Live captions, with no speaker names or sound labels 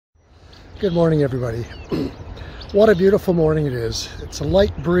Good morning, everybody. What a beautiful morning it is. It's a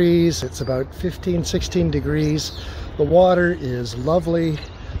light breeze. It's about 15, 16 degrees. The water is lovely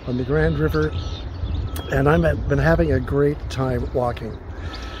on the Grand River, and I've been having a great time walking.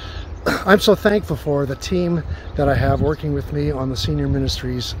 I'm so thankful for the team that I have working with me on the Senior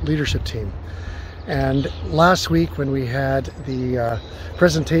Ministries leadership team. And last week when we had the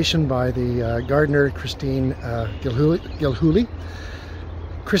presentation by the gardener, Christine Gilhooly,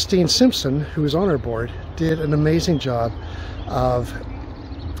 Christine Simpson, who is on our board, did an amazing job of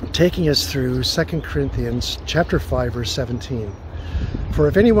taking us through 2 Corinthians chapter 5, verse 17. For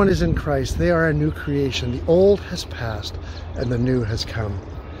if anyone is in Christ, they are a new creation. The old has passed and the new has come.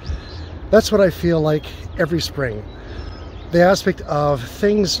 That's what I feel like every spring. The aspect of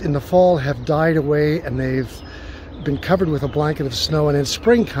things in the fall have died away and they've been covered with a blanket of snow, and then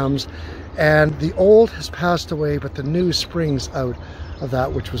spring comes and the old has passed away, but the new springs out of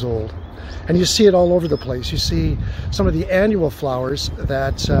that which was old. And you see it all over the place. You see some of the annual flowers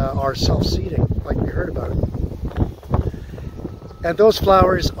that are self-seeding, like we heard about. And those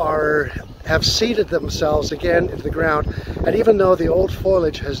flowers have seeded themselves again into the ground. And even though the old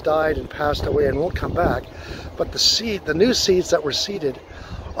foliage has died and passed away and won't come back, but the new seeds that were seeded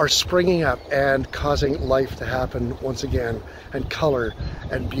are springing up and causing life to happen once again, and color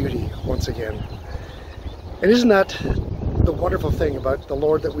and beauty once again. And isn't that the wonderful thing about the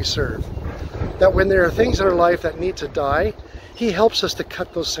Lord that we serve? That when there are things in our life that need to die, He helps us to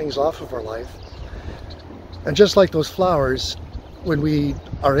cut those things off of our life. And just like those flowers, when we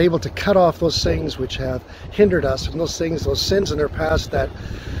are able to cut off those things which have hindered us, and those sins in our past that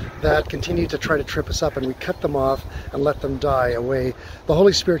continue to try to trip us up, and we cut them off and let them die away, the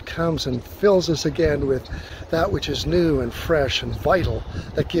Holy Spirit comes and fills us again with that which is new and fresh and vital,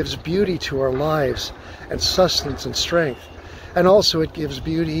 that gives beauty to our lives and sustenance and strength. And also it gives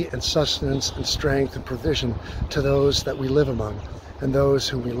beauty and sustenance and strength and provision to those that we live among, and those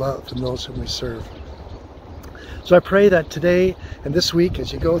whom we love, and those whom we serve. So I pray that today and this week,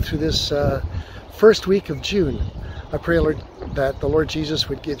 as you go through this first week of June, I pray, Lord, that the Lord Jesus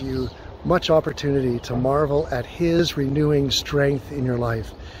would give you much opportunity to marvel at His renewing strength in your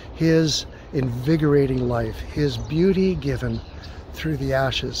life, His invigorating life, His beauty given through the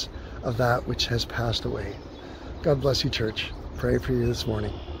ashes of that which has passed away. God bless you, church. Pray for you this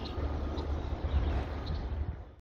morning.